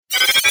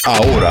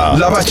Ahora,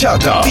 la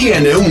bachata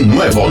tiene un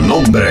nuevo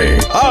nombre.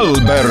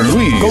 Albert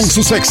Luis, con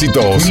sus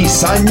éxitos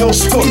Mis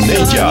años con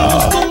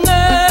ella,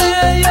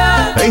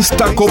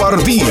 Esta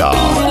cobardía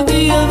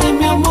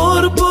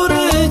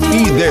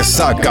y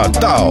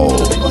Desacatao.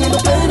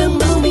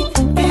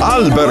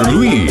 Albert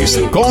Luis,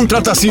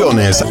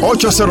 Contrataciones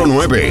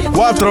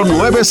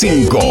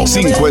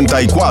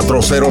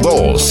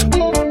 809-495-5402.